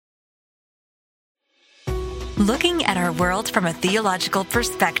Looking at our world from a theological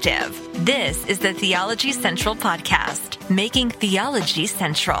perspective. This is the Theology Central Podcast, making theology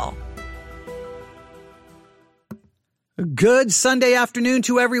central. Good Sunday afternoon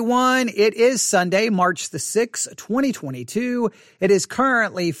to everyone. It is Sunday, March the 6th, 2022. It is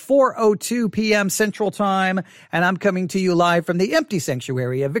currently 4:02 p.m. Central Time, and I'm coming to you live from the empty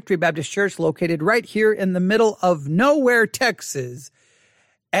sanctuary of Victory Baptist Church located right here in the middle of nowhere, Texas.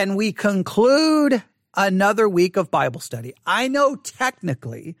 And we conclude another week of Bible study. I know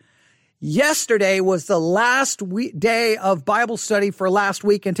technically yesterday was the last day of Bible study for last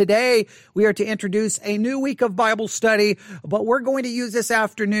week, and today we are to introduce a new week of Bible study, but we're going to use this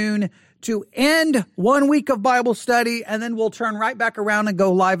afternoon to end one week of Bible study, and then we'll turn right back around and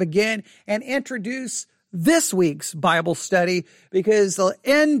go live again and introduce this week's Bible study, because the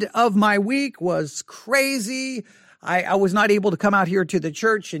end of my week was crazy. I was not able to come out here to the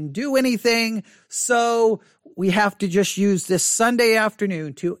church and do anything, so we have to just use this Sunday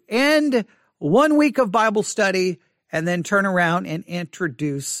afternoon to end one week of Bible study and then turn around and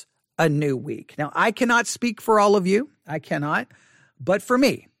introduce a new week. Now, I cannot speak for all of you. I cannot. But for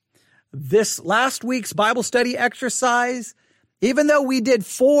me, this last week's Bible study exercise, even though we did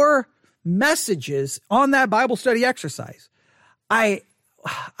 4 messages on that Bible study exercise,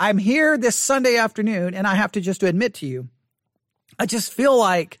 I'm here this Sunday afternoon, and I have to just admit to you, I just feel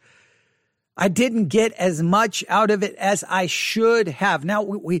like I didn't get as much out of it as I should have. Now,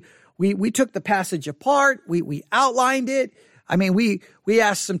 we took the passage apart. We outlined it. I mean, we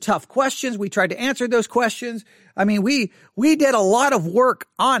asked some tough questions. We tried to answer those questions. I mean, we did a lot of work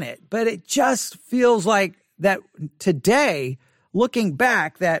on it, but it just feels like that today, looking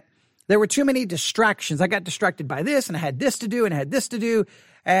back, that there were too many distractions. I got distracted by this, and I had this to do, and I had this to do.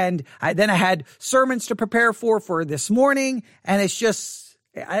 And then I had sermons to prepare for this morning. And it's just,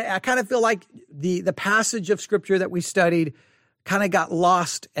 I kind of feel like the passage of scripture that we studied kind of got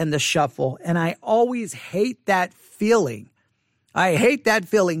lost in the shuffle. And I always hate that feeling. I hate that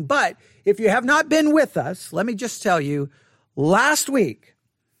feeling. But if you have not been with us, let me just tell you, last week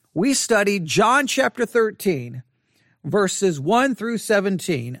we studied John chapter 13, verses 1 through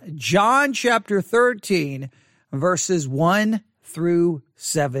 17. John chapter 13, verses 1 through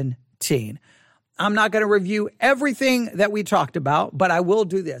 17. I'm not going to review everything that we talked about, but I will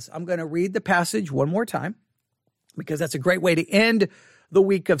do this. I'm going to read the passage one more time, because that's a great way to end the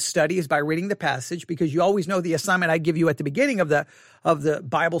week of study, is by reading the passage, because you always know the assignment I give you at the beginning of the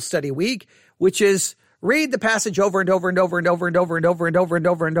Bible study week, which is read the passage over and over and over and over and over and over and over and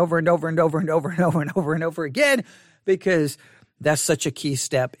over and over and over and over and over and over and over and over again, because that's such a key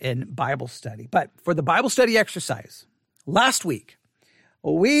step in Bible study. But for the Bible study exercise, last week,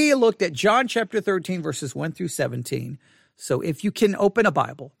 we looked at John chapter 13, verses 1 through 17. So if you can open a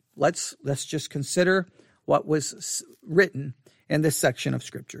Bible, let's just consider what was written in this section of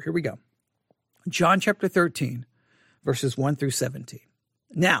scripture. Here we go. John chapter 13, verses 1 through 17.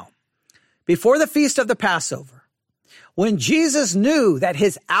 Now, before the feast of the Passover, when Jesus knew that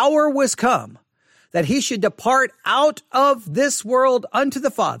his hour was come, that he should depart out of this world unto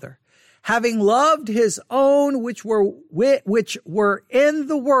the Father, having loved his own which were in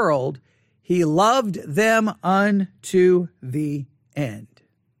the world, he loved them unto the end.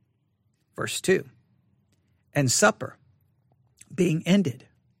 Verse 2, and supper being ended,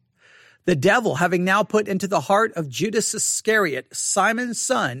 the devil having now put into the heart of Judas Iscariot, Simon's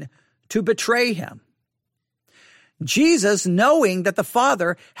son, to betray him. Jesus, knowing that the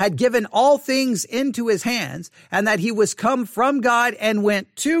Father had given all things into his hands, and that he was come from God and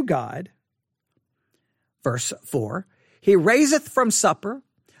went to God. Verse 4, he raiseth from supper,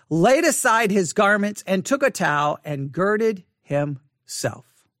 laid aside his garments, and took a towel, and girded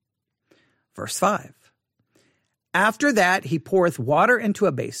himself. Verse 5, after that he poureth water into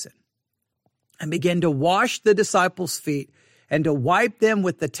a basin, and began to wash the disciples' feet, and to wipe them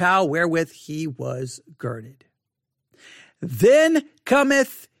with the towel wherewith he was girded. Then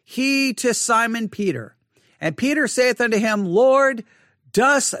cometh he to Simon Peter, and Peter saith unto him, Lord,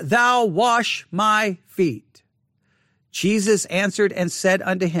 dost thou wash my feet? Jesus answered and said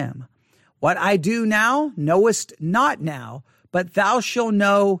unto him, what I do now knowest not now, but thou shalt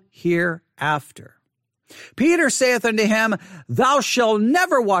know hereafter. Peter saith unto him, thou shalt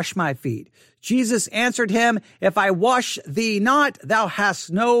never wash my feet. Jesus answered him, if I wash thee not, thou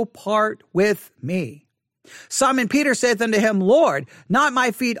hast no part with me. Simon Peter saith unto him, Lord, not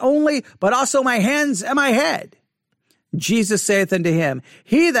my feet only, but also my hands and my head. Jesus saith unto him,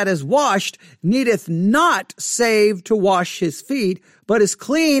 he that is washed needeth not save to wash his feet, but is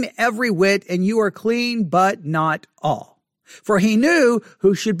clean every whit, and you are clean, but not all. For he knew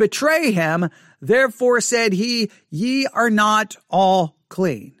who should betray him. Therefore said he, ye are not all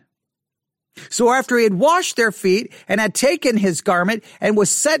clean. So after he had washed their feet and had taken his garment and was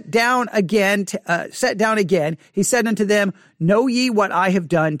set down again, he said unto them, know ye what I have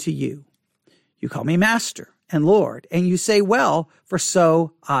done to you? You call me master and Lord, and you say, well, for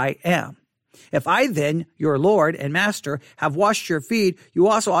so I am. If I then, your Lord and master, have washed your feet, you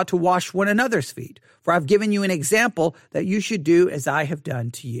also ought to wash one another's feet. For I've given you an example that you should do as I have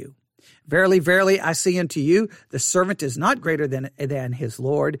done to you. Verily, verily, I say unto you, the servant is not greater than his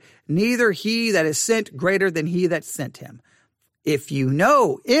Lord, neither he that is sent greater than he that sent him. If ye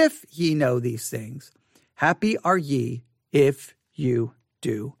know these things, happy are ye if you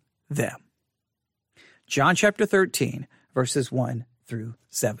do them. John chapter 13, verses 1 through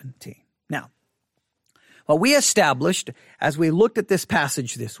 17. Now, what we established as we looked at this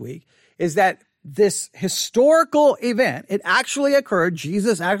passage this week is that this historical event, it actually occurred.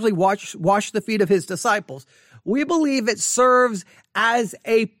 Jesus actually washed the feet of his disciples. We believe it serves as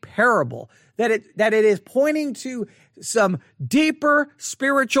a parable, that it is pointing to some deeper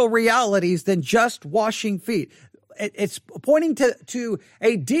spiritual realities than just washing feet. It's pointing to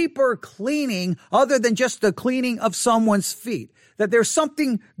a deeper cleaning other than just the cleaning of someone's feet. That there's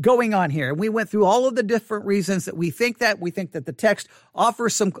something going on here. And we went through all of the different reasons that we think that the text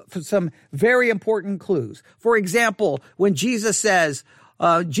offers some very important clues. For example, when Jesus says,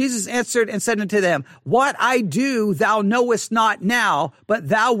 Jesus answered and said unto them, what I do thou knowest not now, but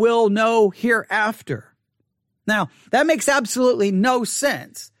thou wilt know hereafter. Now, that makes absolutely no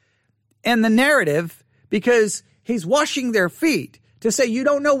sense in the narrative, because he's washing their feet. To say you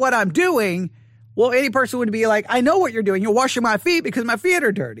don't know what I'm doing, well, any person would be like, I know what you're doing. You're washing my feet because my feet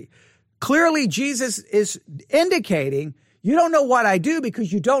are dirty. Clearly, Jesus is indicating you don't know what I do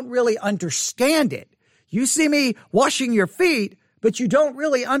because you don't really understand it. You see me washing your feet, but you don't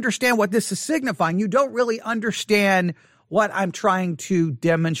really understand what this is signifying. You don't really understand what I'm trying to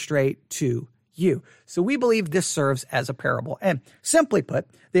demonstrate to you. So we believe this serves as a parable. And simply put,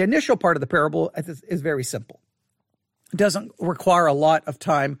 the initial part of the parable is very simple. It doesn't require a lot of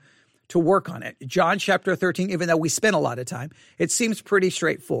time to work on it. John chapter 13, even though we spent a lot of time, it seems pretty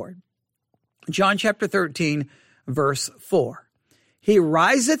straightforward. John chapter 13, verse 4. He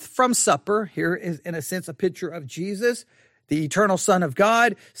riseth from supper. Here is, in a sense, a picture of Jesus, the eternal Son of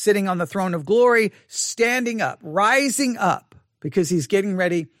God, sitting on the throne of glory, standing up, rising up, because he's getting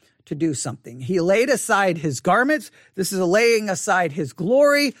ready to do something. He laid aside his garments. This is a laying aside his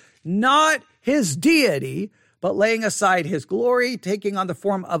glory, not his deity, but laying aside his glory, taking on the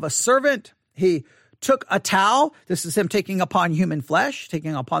form of a servant. He took a towel. This is him taking upon human flesh,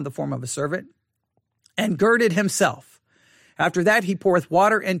 taking upon the form of a servant, and girded himself. After that, he poureth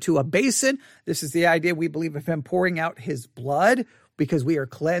water into a basin. This is the idea, we believe, of him pouring out his blood, because we are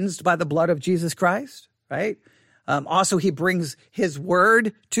cleansed by the blood of Jesus Christ, right? Also, he brings his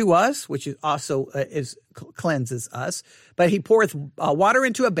word to us, which is also cleanses us. But he poureth water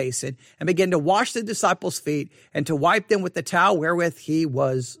into a basin and began to wash the disciples' feet and to wipe them with the towel wherewith he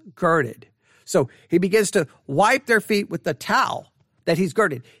was girded. So he begins to wipe their feet with the towel that he's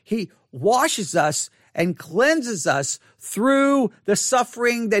girded. He washes us and cleanses us through the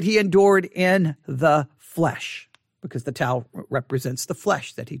suffering that he endured in the flesh, because the towel represents the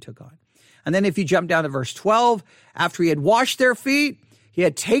flesh that he took on. And then if you jump down to verse 12, after he had washed their feet, he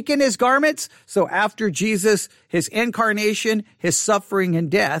had taken his garments. So after Jesus, his incarnation, his suffering and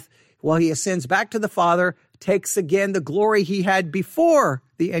death, well, he ascends back to the Father, takes again the glory he had before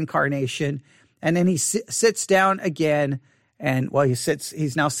the incarnation, and then he sits down again, and well,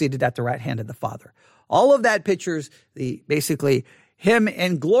 he's now seated at the right hand of the Father. All of that pictures basically him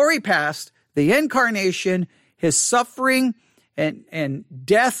in glory past, the incarnation, his suffering and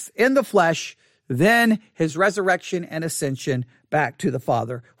death in the flesh, then his resurrection and ascension back to the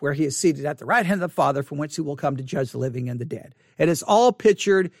Father, where he is seated at the right hand of the Father, from whence he will come to judge the living and the dead. It is all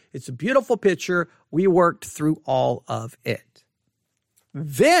pictured. It's a beautiful picture. We worked through all of it.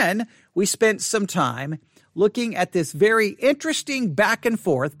 Then we spent some time looking at this very interesting back and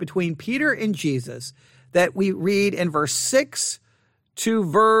forth between Peter and Jesus that we read in verse 6 to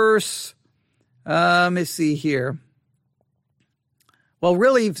verse, let me see here. Well,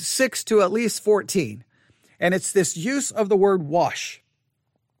 really 6 to at least 14. And it's this use of the word wash,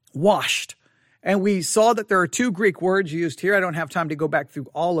 washed. And we saw that there are two Greek words used here. I don't have time to go back through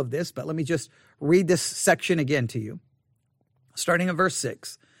all of this, but let me just read this section again to you. Starting in verse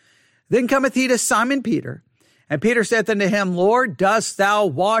 6. Then cometh he to Simon Peter, and Peter saith unto him, Lord, dost thou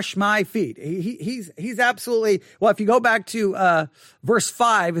wash my feet? He's absolutely, well, if you go back to verse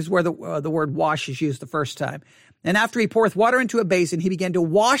 5 is where the word wash is used the first time. And after he poureth water into a basin, he began to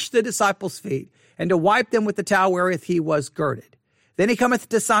wash the disciples' feet and to wipe them with the towel wherewith he was girded. Then he cometh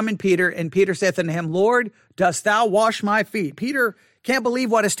to Simon Peter, and Peter saith unto him, Lord, dost thou wash my feet? Peter can't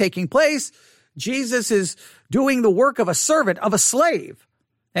believe what is taking place. Jesus is doing the work of a servant, of a slave,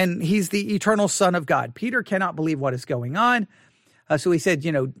 and he's the eternal Son of God. Peter cannot believe what is going on. So he said,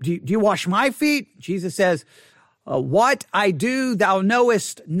 do you wash my feet? Jesus says, what I do thou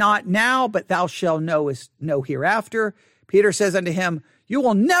knowest not now, but thou shalt know hereafter. Peter says unto him, you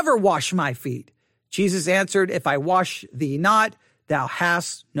will never wash my feet. Jesus answered, if I wash thee not, thou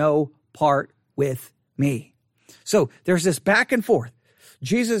hast no part with me. So there's this back and forth.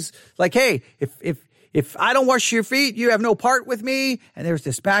 Jesus like, hey, if I don't wash your feet, you have no part with me. And there's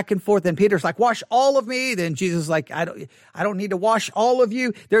this back and forth. Then Peter's like, wash all of me. Then Jesus is like, I don't need to wash all of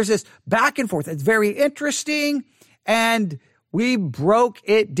you. There's this back and forth. It's very interesting. And we broke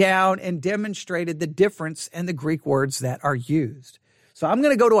it down and demonstrated the difference in the Greek words that are used. So I'm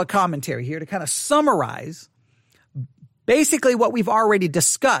going to go to a commentary here to kind of summarize basically what we've already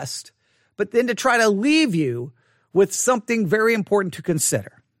discussed, but then to try to leave you with something very important to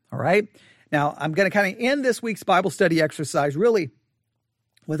consider. All right. Now, I'm going to kind of end this week's Bible study exercise really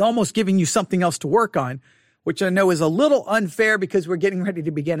with almost giving you something else to work on, which I know is a little unfair because we're getting ready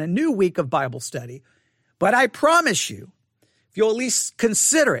to begin a new week of Bible study. But I promise you, if you'll at least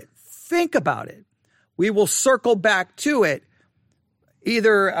consider it, think about it, we will circle back to it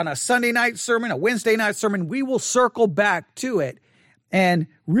either on a Sunday night sermon, a Wednesday night sermon. We will circle back to it and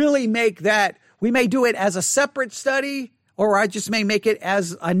really make that, we may do it as a separate study, or I just may make it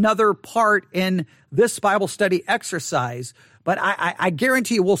as another part in this Bible study exercise. But I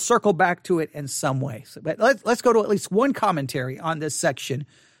guarantee you we'll circle back to it in some way. So, but let's go to at least one commentary on this section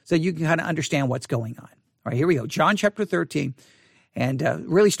so you can kind of understand what's going on. All right, here we go. John chapter 13, and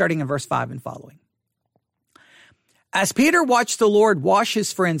really starting in verse 5 and following. As Peter watched the Lord wash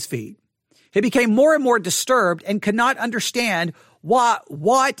his friend's feet, he became more and more disturbed and could not understand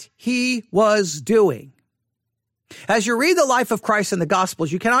what he was doing. As you read the life of Christ in the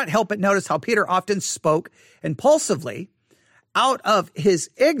Gospels, you cannot help but notice how Peter often spoke impulsively out of his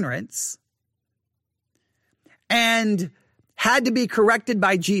ignorance and had to be corrected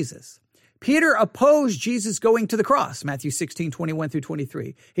by Jesus. Peter opposed Jesus going to the cross, Matthew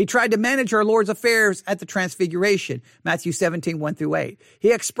 16:21-23. He tried to manage our Lord's affairs at the Transfiguration, Matthew 17:1-8.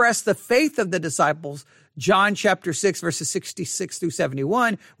 He expressed the faith of the disciples, John chapter 6, verses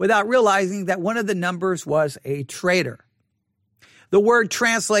 66-71, without realizing that one of the numbers was a traitor. The word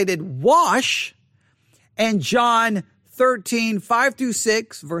translated wash and John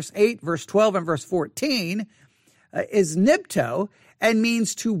 13:5-6, verse 8, verse 12, and verse 14 is nipto, and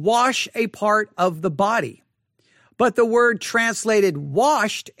means to wash a part of the body. But the word translated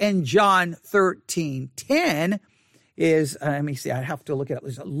washed in John 13:10 is, let me see, I have to look it up.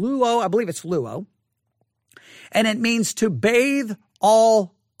 It's luo, I believe it's luo. And it means to bathe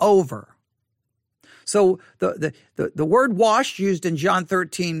all over. So the word wash used in John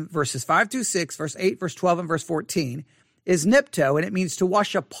 13 verses 5-6, verse 8, verse 12, and verse 14 is nipto, and it means to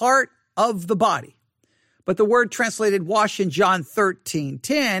wash a part of the body. But the word translated wash in John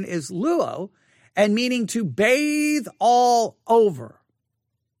 13:10 is luo, and meaning to bathe all over.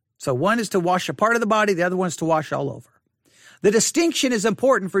 So one is to wash a part of the body, the other one is to wash all over. The distinction is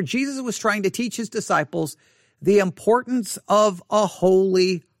important, for Jesus was trying to teach his disciples the importance of a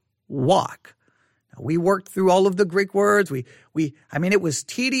holy walk. Now, we worked through all of the Greek words. It was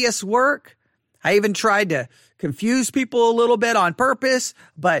tedious work. I even tried to confuse people a little bit on purpose,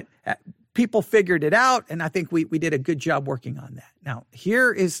 but people figured it out, and I think we did a good job working on that. Now,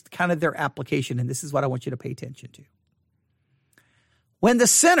 here is kind of their application, and this is what I want you to pay attention to. When the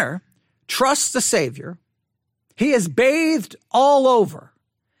sinner trusts the Savior, he is bathed all over,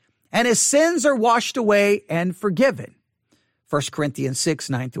 and his sins are washed away and forgiven. 1 Corinthians 6,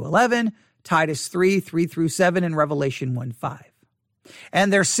 9-11, Titus 3, 3-7, and Revelation 1:5.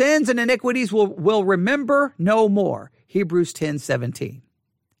 And their sins and iniquities will remember no more. Hebrews 10:17.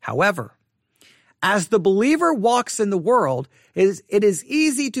 However, as the believer walks in the world, it is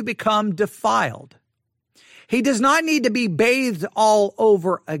easy to become defiled. He does not need to be bathed all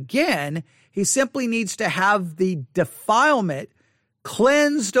over again. He simply needs to have the defilement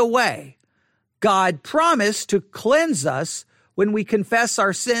cleansed away. God promised to cleanse us when we confess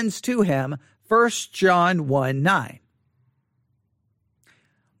our sins to him, 1 John 1:9.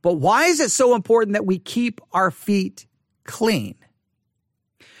 But why is it so important that we keep our feet clean?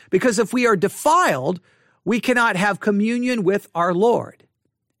 Because if we are defiled, we cannot have communion with our Lord.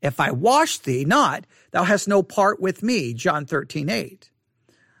 If I wash thee not, thou hast no part with me, John 13:8.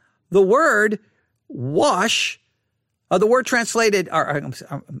 The word wash The word translated,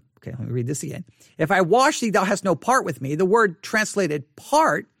 okay, let me read this again. If I wash thee, thou hast no part with me. The word translated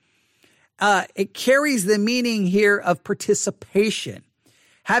part, it carries the meaning here of participation,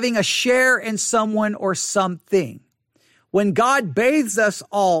 having a share in someone or something. When God bathes us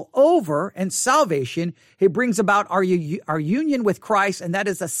all over in salvation, he brings about our union with Christ, and that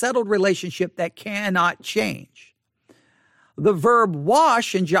is a settled relationship that cannot change. The verb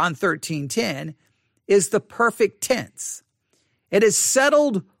wash in John 13:10 is the perfect tense. It is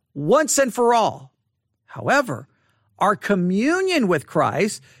settled once and for all. However, our communion with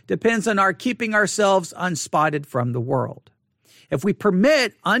Christ depends on our keeping ourselves unspotted from the world. If we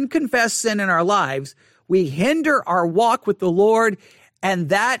permit unconfessed sin in our lives, we hinder our walk with the Lord, and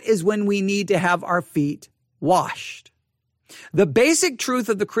that is when we need to have our feet washed. The basic truth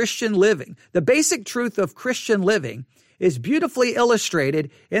of Christian living is beautifully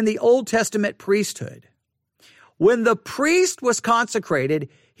illustrated in the Old Testament priesthood. When the priest was consecrated,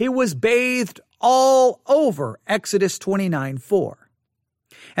 he was bathed all over, Exodus 29:4.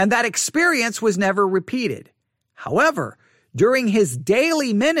 And that experience was never repeated. However, during his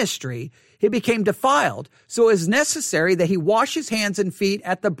daily ministry, he became defiled, so it is necessary that he wash his hands and feet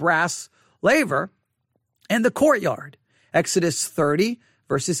at the brass laver in the courtyard, Exodus 30,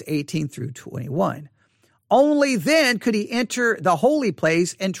 verses 18 through 21. Only then could he enter the holy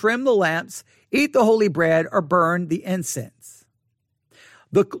place and trim the lamps, eat the holy bread, or burn the incense.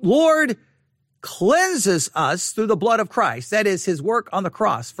 The Lord cleanses us through the blood of Christ. That is his work on the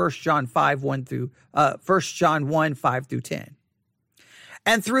cross, 1 John 1, 5 through 10.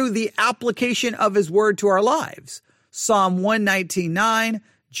 And through the application of his word to our lives, Psalm 119:9,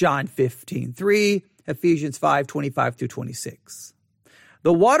 John 15:3, Ephesians 5:25 through 26.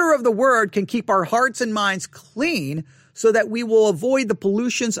 The water of the word can keep our hearts and minds clean so that we will avoid the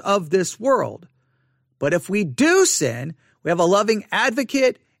pollutions of this world. But if we do sin, we have a loving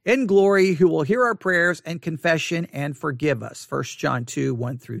advocate in glory who will hear our prayers and confession and forgive us. 1 John 2,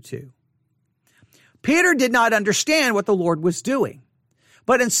 1 through 2. Peter did not understand what the Lord was doing.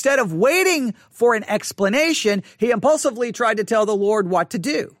 But instead of waiting for an explanation, he impulsively tried to tell the Lord what to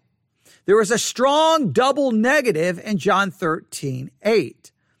do. There was a strong double negative in John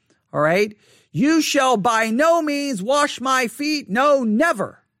 13:8. All right. You shall by no means wash my feet. No,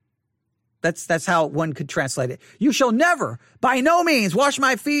 never. That's how one could translate it. You shall never, by no means, wash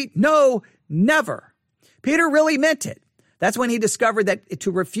my feet. No, never. Peter really meant it. That's when he discovered that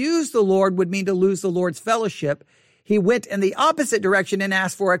to refuse the Lord would mean to lose the Lord's fellowship. He went in the opposite direction and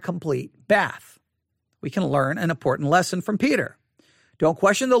asked for a complete bath. We can learn an important lesson from Peter. Don't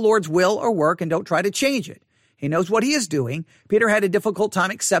question the Lord's will or work and don't try to change it. He knows what he is doing. Peter had a difficult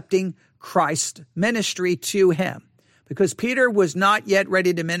time accepting Christ's ministry to him because Peter was not yet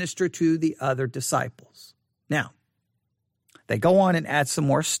ready to minister to the other disciples. Now, they go on and add some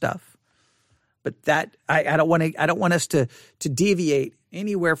more stuff, but that I don't want us to deviate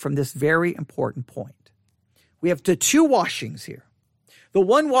anywhere from this very important point. We have the two washings here. The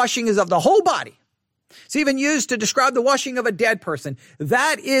one washing is of the whole body. It's even used to describe the washing of a dead person.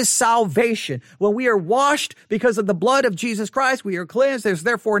 That is salvation. When we are washed because of the blood of Jesus Christ, we are cleansed. There's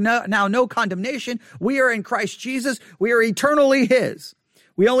therefore now no condemnation. We are in Christ Jesus. We are eternally his.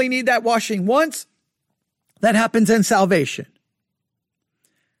 We only need that washing once. That happens in salvation.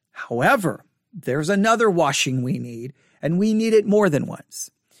 However, there's another washing we need, and we need it more than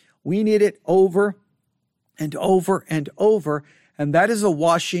once. We need it over and over and over, and that is a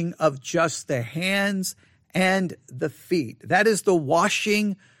washing of just the hands and the feet. That is the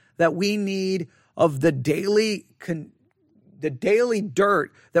washing that we need of the daily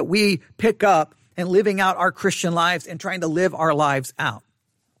dirt that we pick up and living out our Christian lives and trying to live our lives out.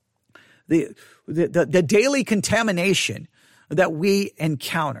 The daily contamination that we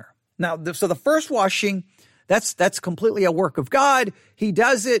encounter. Now, so the first washing, that's completely a work of God. He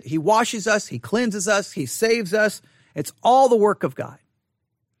does it. He washes us. He cleanses us. He saves us. It's all the work of God.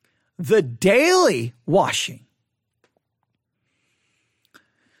 The daily washing,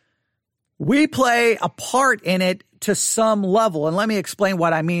 we play a part in it to some level. And let me explain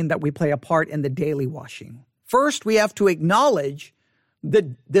what I mean that we play a part in the daily washing. First, we have to acknowledge the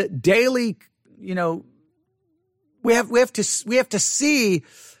daily, we have to see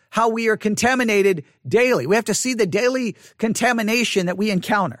how we are contaminated daily. We have to see the daily contamination that we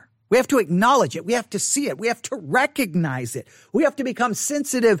encounter. We have to acknowledge it. We have to see it. We have to recognize it. We have to become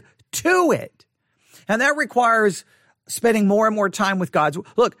sensitive to it. And that requires spending more and more time with God.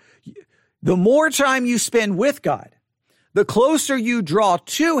 Look, the more time you spend with God, the closer you draw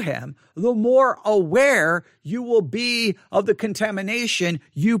to him, the more aware you will be of the contamination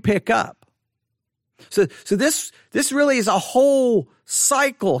you pick up. So this really is a whole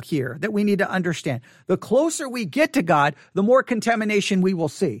cycle here that we need to understand. The closer we get to God, the more contamination we will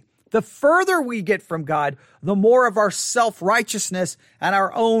see. The further we get from God, the more of our self-righteousness and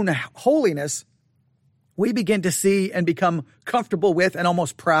our own holiness we begin to see and become comfortable with and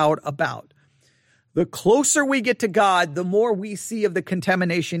almost proud about. The closer we get to God, the more we see of the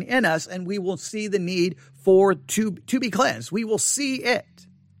contamination in us, and we will see the need to be cleansed. We will see it.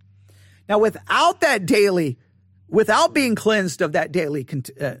 Now, without being cleansed of that daily,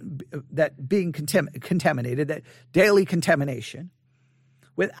 that being contaminated, that daily contamination,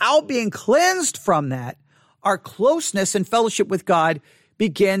 without being cleansed from that, our closeness and fellowship with God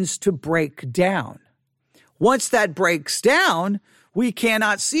begins to break down. Once that breaks down, we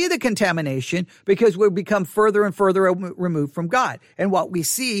cannot see the contamination because we become further and further removed from God. And what we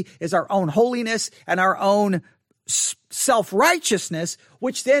see is our own holiness and our own self-righteousness,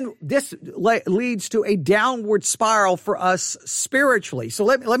 which then this leads to a downward spiral for us spiritually. So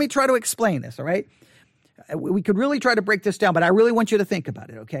let me try to explain this, all right? We could really try to break this down, but I really want you to think about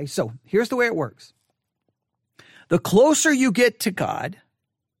it, okay? So here's the way it works. The closer you get to God,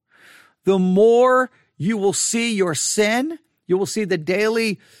 the more you will see your sin. You will see the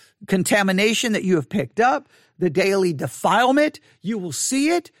daily contamination that you have picked up, the daily defilement. You will see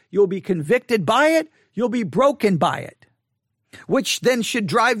it. You'll be convicted by it. You'll be broken by it, which then should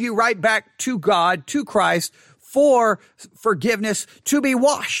drive you right back to God, to Christ, for forgiveness, to be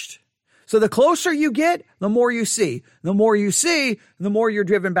washed. So the closer you get, the more you see. The more you see, the more you're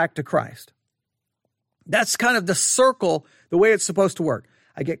driven back to Christ. That's kind of the circle, the way it's supposed to work.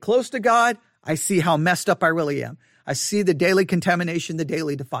 I get close to God. I see how messed up I really am. I see the daily contamination, the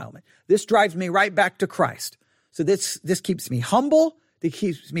daily defilement. This drives me right back to Christ. So this keeps me humble. It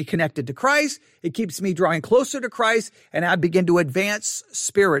keeps me connected to Christ. It keeps me drawing closer to Christ, and I begin to advance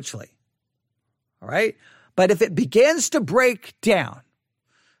spiritually. All right? But if it begins to break down,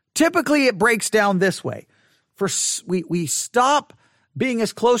 typically it breaks down this way. We stop being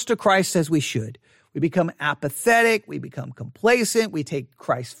as close to Christ as we should. We become apathetic. We become complacent. We take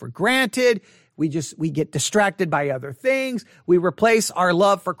Christ for granted. We get distracted by other things. We replace our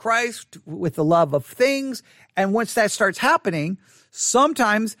love for Christ with the love of things. And once that starts happening,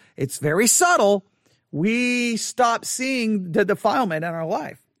 sometimes it's very subtle. We stop seeing the defilement in our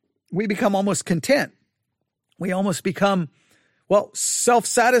life. We become almost content. We almost become,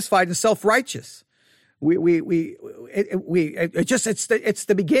 self-satisfied and self-righteous. It's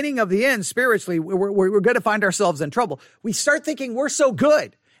the beginning of the end spiritually. We're going to find ourselves in trouble. We start thinking we're so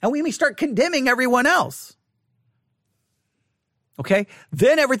good, and we may start condemning everyone else. Okay?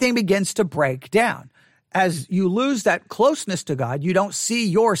 Then everything begins to break down. As you lose that closeness to God, you don't see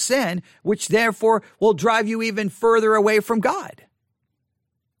your sin, which therefore will drive you even further away from God.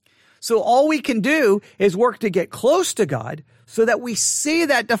 So all we can do is work to get close to God so that we see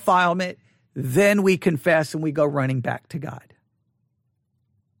that defilement. Then we confess and we go running back to God.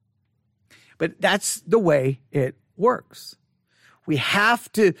 But that's the way it works. We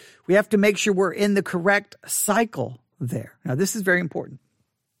have to make sure we're in the correct cycle there. Now, this is very important.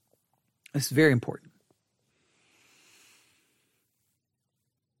 This is very important.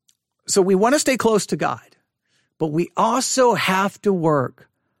 So we want to stay close to God, but we also have to work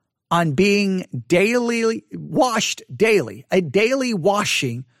on being washed daily, a daily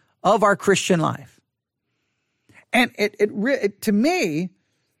washing of our Christian life. And it to me,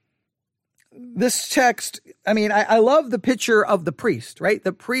 this text, I love the picture of the priest, right?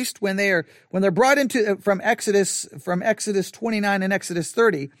 The priest, when they're brought into, from Exodus 29 and Exodus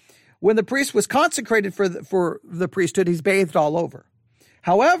 30, when the priest was consecrated for the priesthood, he's bathed all over.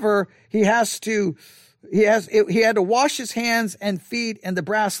 However, he had to wash his hands and feet in the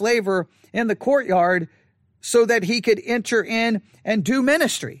brass laver in the courtyard so that he could enter in and do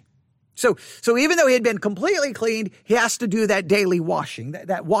ministry. So even though he had been completely cleaned, he has to do that daily washing,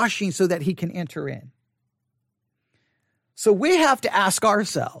 that washing so that he can enter in. So we have to ask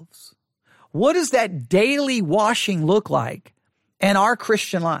ourselves, what does that daily washing look like in our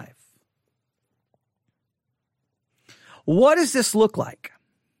Christian life? What does this look like?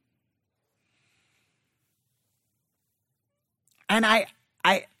 And I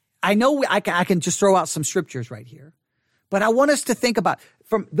know I can just throw out some scriptures right here, but I want us to think about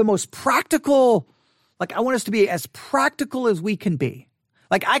from the most practical, I want us to be as practical as we can be.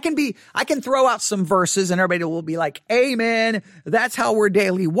 I can throw out some verses and everybody will be like, amen, that's how we're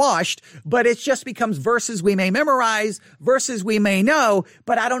daily washed, but it just becomes verses we may memorize, verses we may know,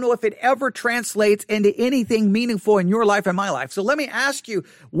 but I don't know if it ever translates into anything meaningful in your life and my life. So let me ask you,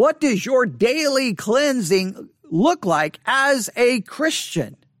 what does your daily cleansing look like as a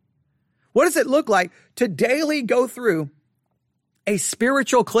Christian? What does it look like to daily go through a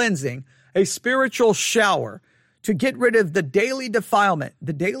spiritual cleansing, a spiritual shower, to get rid of the daily defilement,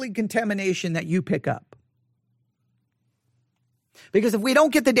 the daily contamination that you pick up? Because if we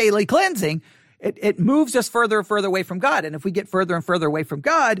don't get the daily cleansing, it moves us further and further away from God. And if we get further and further away from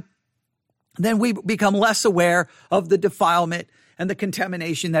God, then we become less aware of the defilement and the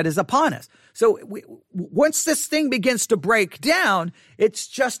contamination that is upon us. So once this thing begins to break down, it's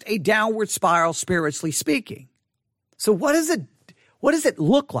just a downward spiral, spiritually speaking. So what does it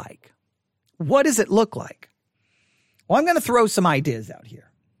look like? What does it look like? Well, I'm going to throw some ideas out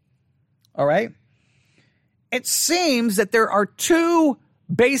here. All right. It seems that there are two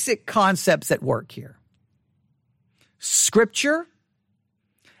basic concepts at work here: Scripture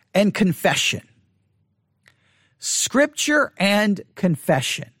and confession. Scripture and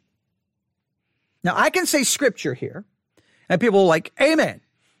confession. Now, I can say Scripture here, and people are like, amen.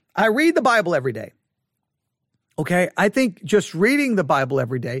 I read the Bible every day. Okay, I think just reading the Bible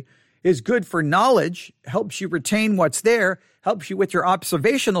every day is good for knowledge, helps you retain what's there, helps you with your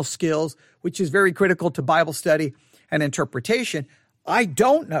observational skills, which is very critical to Bible study and interpretation. I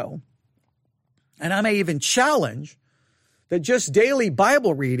don't know, and I may even challenge, that just daily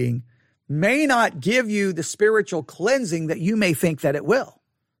Bible reading may not give you the spiritual cleansing that you may think that it will.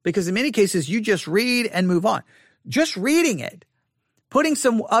 Because in many cases, you just read and move on. Just reading it, putting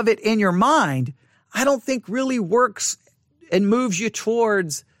some of it in your mind, I don't think really works and moves you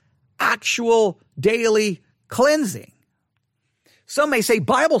towards actual daily cleansing. Some may say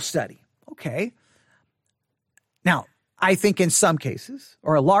Bible study. Okay. Now, I think in some cases,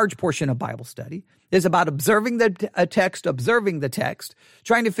 or a large portion of Bible study, is about observing the text,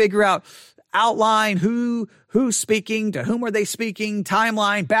 trying to figure out outline, who's speaking, to whom are they speaking,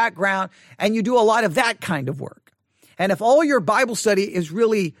 timeline, background, and you do a lot of that kind of work. And if all your Bible study is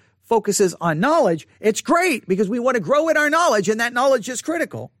really focuses on knowledge, it's great because we want to grow in our knowledge, and that knowledge is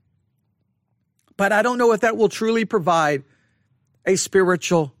critical. But I don't know if that will truly provide a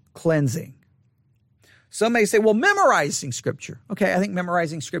spiritual cleansing. Some may say, well, memorizing Scripture. Okay, I think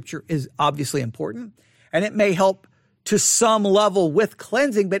memorizing Scripture is obviously important, and it may help to some level with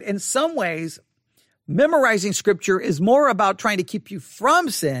cleansing, but in some ways, memorizing Scripture is more about trying to keep you from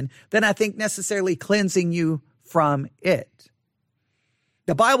sin than I think necessarily cleansing you from it.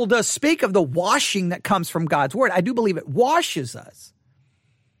 The Bible does speak of the washing that comes from God's Word. I do believe it washes us.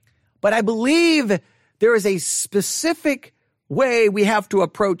 But I believe there is a specific way we have to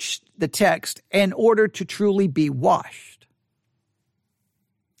approach the text in order to truly be washed.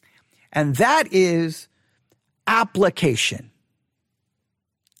 And that is application.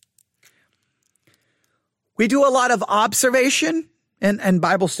 We do a lot of observation and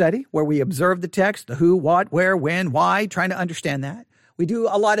Bible study where we observe the text, the who, what, where, when, why, trying to understand that. We do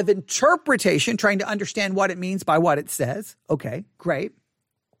a lot of interpretation, trying to understand what it means by what it says. Okay, great.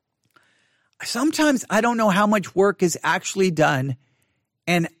 Sometimes I don't know how much work is actually done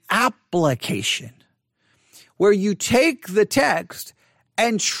in application, where you take the text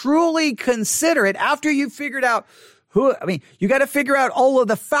and truly consider it after you've figured out you got to figure out all of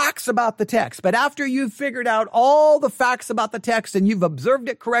the facts about the text. But after you've figured out all the facts about the text and you've observed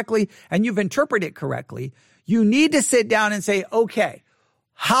it correctly and you've interpreted it correctly, you need to sit down and say, okay,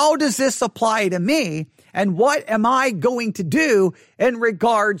 how does this apply to me? And what am I going to do in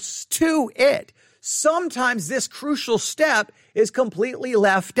regards to it? Sometimes this crucial step is completely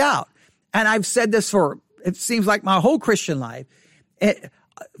left out. And I've said this it seems like my whole Christian life.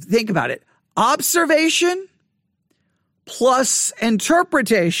 Think about it. Observation plus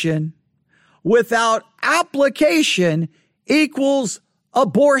interpretation without application equals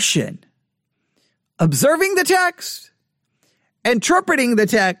abortion. Observing the text, interpreting the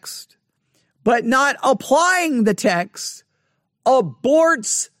text, but not applying the text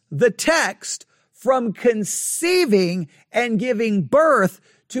aborts the text from conceiving and giving birth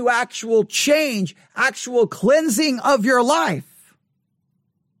to actual change, actual cleansing of your life.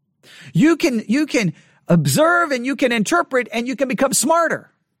 You can observe and you can interpret and you can become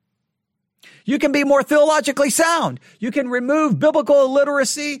smarter. You can be more theologically sound. You can remove biblical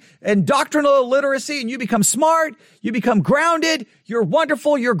illiteracy and doctrinal illiteracy and you become smart. You become grounded. You're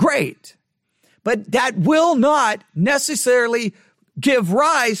wonderful. You're great. But that will not necessarily give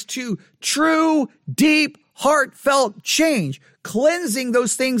rise to true, deep, heartfelt change, cleansing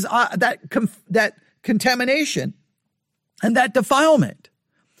those things, that contamination and that defilement.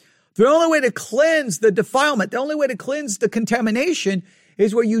 The only way to cleanse the defilement, the only way to cleanse the contamination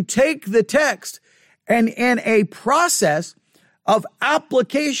is where you take the text and in a process of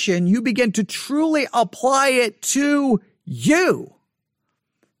application, you begin to truly apply it to you.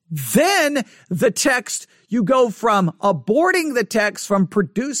 Then the text, you go from aborting the text, from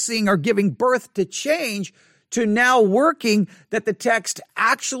producing or giving birth to change, to now working that the text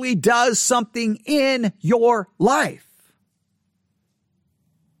actually does something in your life.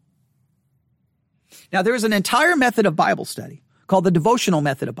 Now, there's an entire method of Bible study called the devotional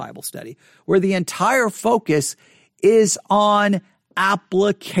method of Bible study, where the entire focus is on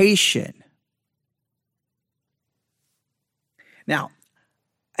application. Now,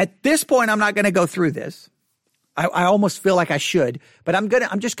 at this point, I'm not going to go through this. I almost feel like I should, but I'm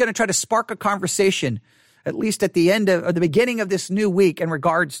just going to try to spark a conversation, at least at the end of, or the beginning of this new week, in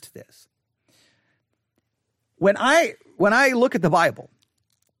regards to this. When I look at the Bible,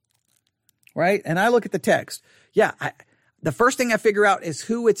 right, and I look at the text, the first thing I figure out is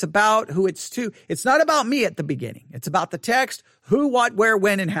who it's about, who it's to. It's not about me at the beginning. It's about the text, who, what, where,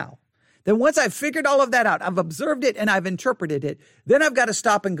 when, and how. Then once I've figured all of that out, I've observed it and I've interpreted it, then I've got to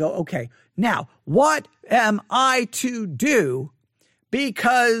stop and go, okay, now what am I to do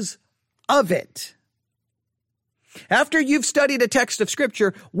because of it? After you've studied a text of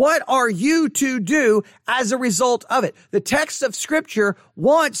Scripture, what are you to do as a result of it? The text of Scripture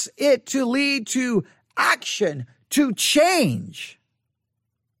wants it to lead to action, to change.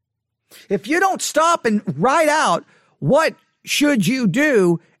 If you don't stop and write out what should you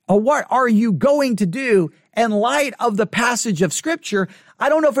do, or what are you going to do in light of the passage of Scripture, I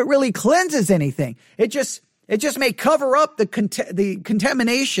don't know if it really cleanses anything. It just may cover up the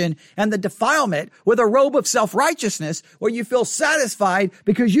contamination and the defilement with a robe of self-righteousness where you feel satisfied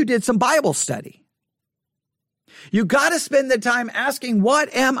because you did some Bible study. You got to spend the time asking,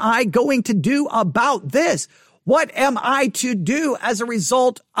 what am I going to do about this? What am I to do as a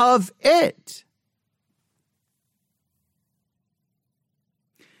result of it?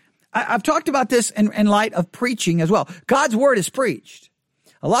 I've talked about this in light of preaching as well. God's word is preached.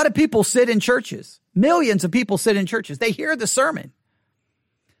 A lot of people sit in churches. Millions of people sit in churches. They hear the sermon.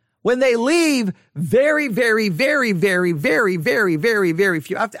 When they leave, very, very, very, very, very, very, very, very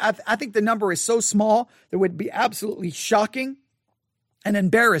few. I think the number is so small that it would be absolutely shocking and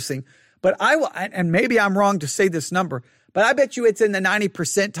embarrassing. But I will, and maybe I'm wrong to say this number, but I bet you it's in the 90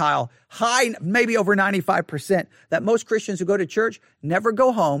 percentile, high, maybe over 95%, that most Christians who go to church never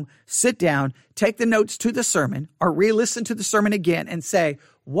go home, sit down, take the notes to the sermon, or re-listen to the sermon again and say,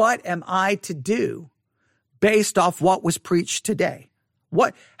 what am I to do based off what was preached today?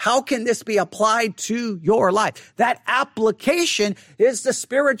 How can this be applied to your life? That application is the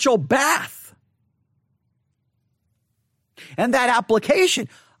spiritual bath. And that application,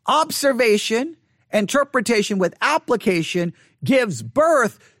 observation, interpretation with application, gives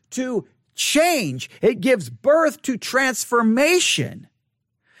birth to change. It gives birth to transformation.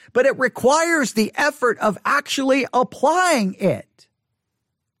 But it requires the effort of actually applying it.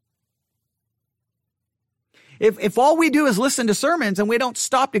 If all we do is listen to sermons and we don't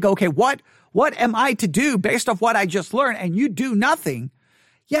stop to go, okay, what am I to do based off what I just learned, and you do nothing,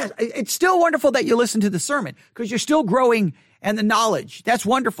 yes, it's still wonderful that you listen to the sermon because you're still growing in the knowledge. That's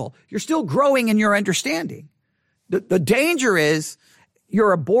wonderful. You're still growing in your understanding. The danger is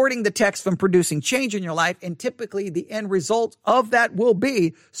you're aborting the text from producing change in your life, and typically the end result of that will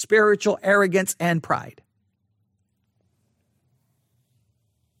be spiritual arrogance and pride.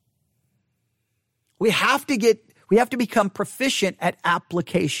 We have to become proficient at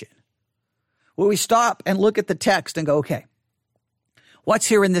application, where we stop and look at the text and go, okay, what's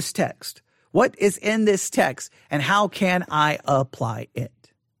here in this text? What is in this text, and how can I apply it?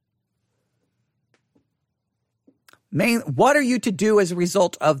 What are you to do as a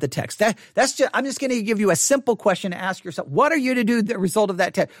result of the text? I'm just going to give you a simple question to ask yourself. What are you to do as a result of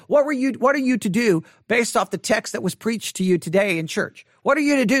that text? What are you to do based off the text that was preached to you today in church? What are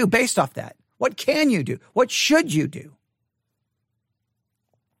you to do based off that? What can you do? What should you do?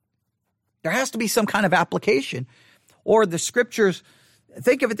 There has to be some kind of application, or the scriptures.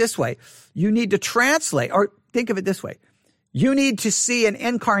 Think of it this way. You need to translate, or think of it this way. You need to see an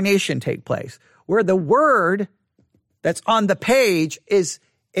incarnation take place where the word that's on the page is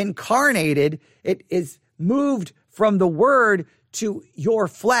incarnated. It is moved from the word to your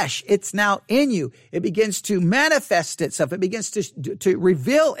flesh. It's now in you. It begins to manifest itself. It begins to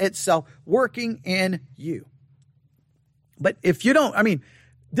reveal itself working in you. But if you don't,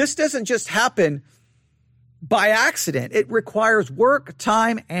 this doesn't just happen by accident. It requires work,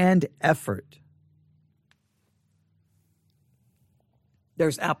 time, and effort.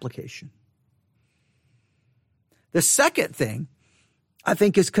 There's application. The second thing, I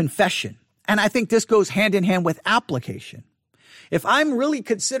think, is confession. And I think this goes hand in hand with application. If I'm really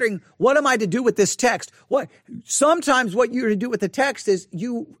considering what am I to do with this text, sometimes what you're to do with the text is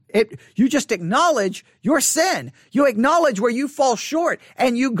you just acknowledge your sin. You acknowledge where you fall short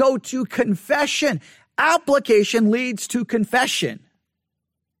and you go to confession. Application leads to confession.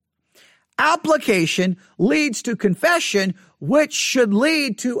 Application leads to confession, which should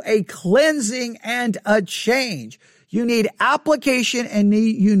lead to a cleansing and a change. You need application and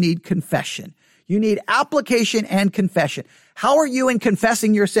you need confession. You need application and confession. How are you in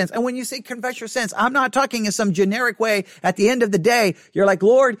confessing your sins? And when you say confess your sins, I'm not talking in some generic way. At the end of the day, you're like,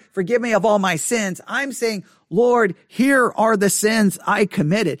 Lord, forgive me of all my sins. I'm saying, Lord, here are the sins I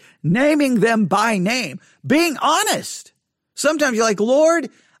committed, naming them by name, being honest. Sometimes you're like, Lord,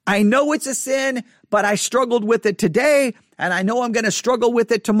 I know it's a sin, but I struggled with it today, and I know I'm going to struggle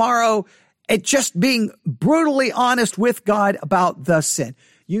with it tomorrow. It's just being brutally honest with God about the sin.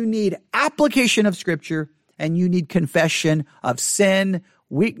 You need application of Scripture, and you need confession of sin,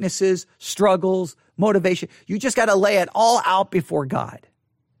 weaknesses, struggles, motivation. You just got to lay it all out before God.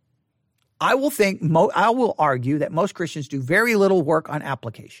 I will argue that most Christians do very little work on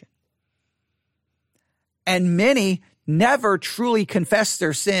application. And many never truly confess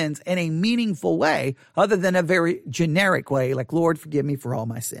their sins in a meaningful way other than a very generic way, like, Lord, forgive me for all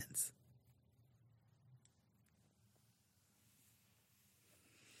my sins.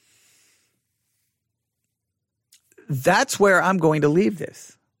 That's where I'm going to leave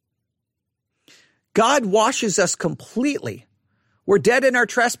this. God washes us completely. We're dead in our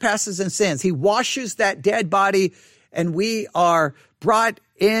trespasses and sins. He washes that dead body, and we are brought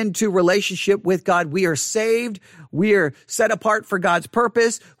into relationship with God. We are saved. We are set apart for God's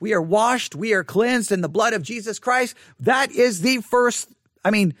purpose. We are washed. We are cleansed in the blood of Jesus Christ. That is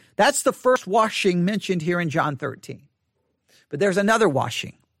that's the first washing mentioned here in John 13. But there's another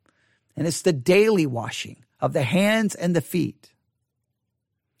washing, and it's the daily washing of the hands and the feet.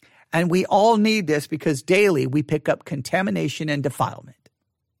 And we all need this because daily we pick up contamination and defilement.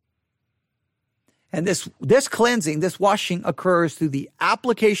 And this cleansing, this washing occurs through the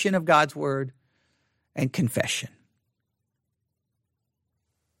application of God's word and confession.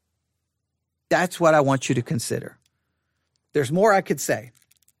 That's what I want you to consider. There's more I could say,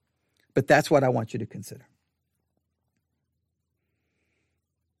 but that's what I want you to consider.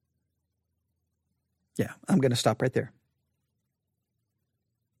 Yeah, I'm going to stop right there.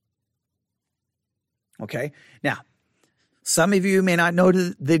 Okay. Now, some of you may not know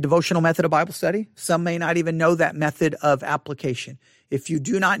the devotional method of Bible study. Some may not even know that method of application. If you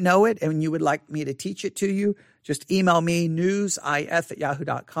do not know it and you would like me to teach it to you, just email me,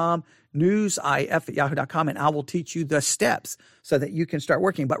 newsif@yahoo.com, newsif@yahoo.com, and I will teach you the steps so that you can start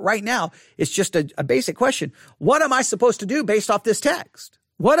working. But right now, it's just a basic question. What am I supposed to do based off this text?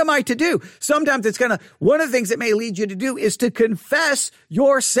 What am I to do? Sometimes one of the things it may lead you to do is to confess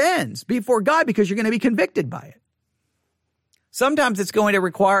your sins before God because you're going to be convicted by it. Sometimes it's going to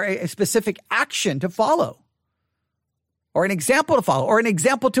require a specific action to follow, or an example to follow, or an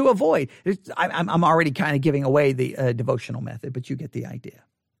example to avoid. I'm already kind of giving away the devotional method, but you get the idea.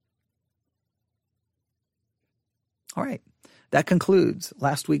 All right. That concludes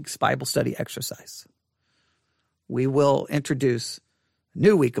last week's Bible study exercise. We will introduce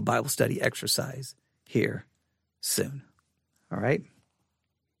new week of Bible study exercise here soon. All right.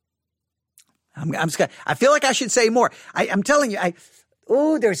 I feel like I should say more. I'm telling you,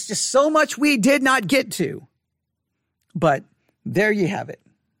 there's just so much we did not get to, but there you have it.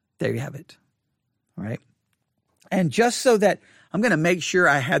 There you have it. All right. And just so that I'm going to make sure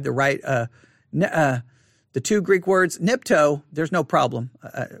I had the right, the two Greek words, nipto, there's no problem.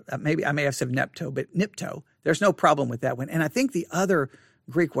 Maybe I may have said nepto, but nipto, there's no problem with that one. And I think the other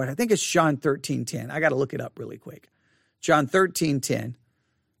Greek word, I think it's John 13:10. I got to look it up really quick. John 13:10.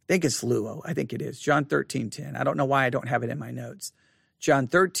 I think it's luo. I think it is. John 13:10. I don't know why I don't have it in my notes. John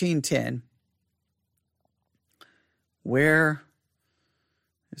 13:10. Let's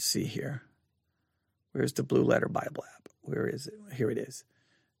see here. Where's the Blue Letter Bible app? Where is it? Here it is.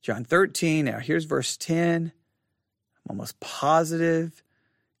 John 13. Now here's verse 10. I'm almost positive.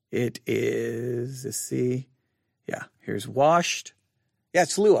 It is, let's see. Yeah, here's washed. Yeah,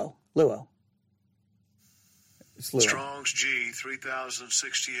 it's luo. Luo. It's luo. Strong's G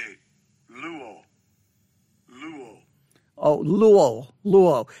 3068. Luo. Oh,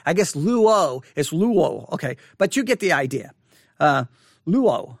 luo. I guess luo is luo. Okay, but you get the idea. Luo.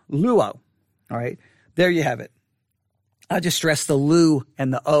 All right, there you have it. I just stress the lu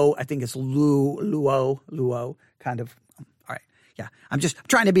and the o. I think it's luo, kind of. All right, yeah. I'm just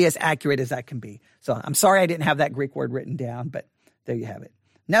trying to be as accurate as I can be. So I'm sorry I didn't have that Greek word written down, but there you have it.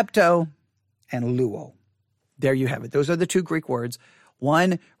 Nepto and luo. There you have it. Those are the two Greek words.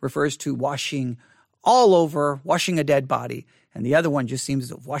 One refers to washing all over, washing a dead body, and the other one just seems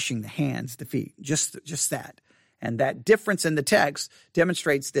to washing the hands, the feet, just that. And that difference in the text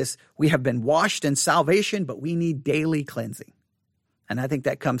demonstrates this. We have been washed in salvation, but we need daily cleansing. And I think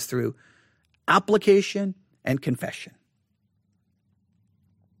that comes through application and confession.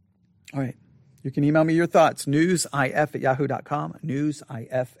 All right. You can email me your thoughts, newsif@yahoo.com,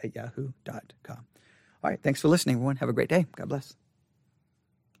 newsif@yahoo.com. All right. Thanks for listening, everyone. Have a great day. God bless.